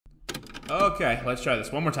Okay, let's try this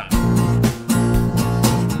one more time.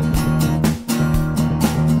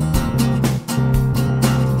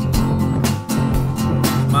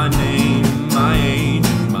 My name, my age,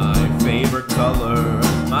 my favorite color,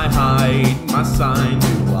 my height, my sign,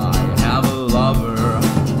 do I have a lover?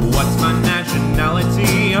 What's my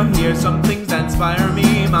nationality? Here's some things that inspire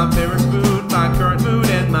me. My favorite food, my current mood,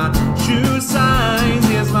 and my shoe size.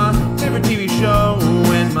 Here's my favorite TV show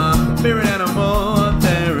and my favorite animal.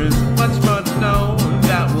 There is much more to know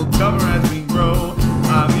that we'll cover as we grow.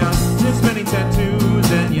 I've got this many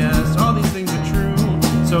tattoos, and yes, all these things are true.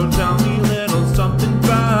 So tell me a little something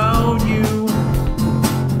about you.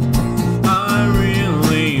 I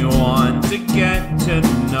really want to get to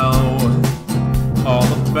know all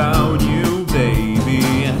about you,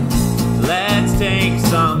 baby. Let's take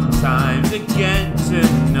some time to get to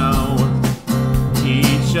know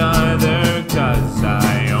each other, 'cause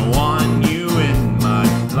I want you in my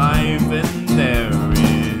life, and there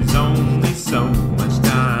is only so much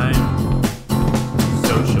time.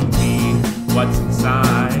 So show me what's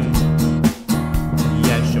inside.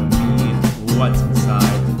 Yeah, show me what's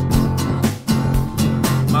inside.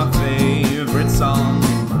 My favorite song,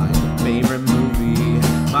 my favorite movie.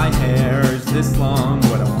 My hair's this long,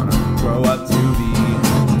 what I wanna grow up to be.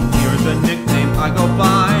 Here's a nickname I go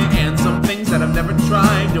by, and some things that I've never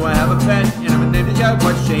tried. Do I have a pet? And I'm a named yet.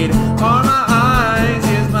 What shade are my eyes?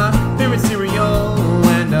 Here's my favorite cereal,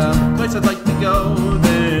 and a place I'd like to go.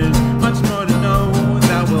 There's much more to know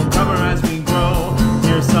that we'll cover as we grow.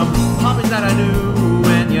 Here's some hobbies that I do,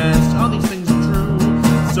 and yes, all these things are true.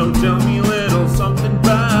 So tell me a little something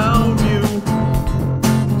about you.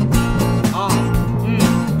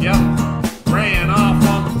 Yep, ran off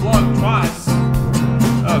on the plug twice.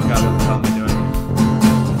 Oh God, what the hell am I doing?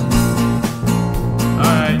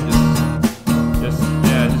 Alright, just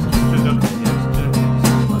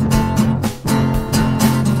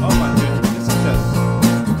oh my goodness, this is just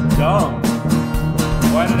dumb.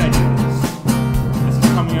 Why did I do this? This is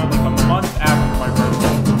coming out like a month after my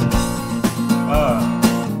birthday.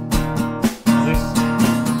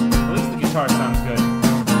 At least the guitar sounds good.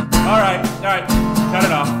 Alright, cut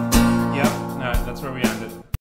it off. Yep, alright, that's where we end.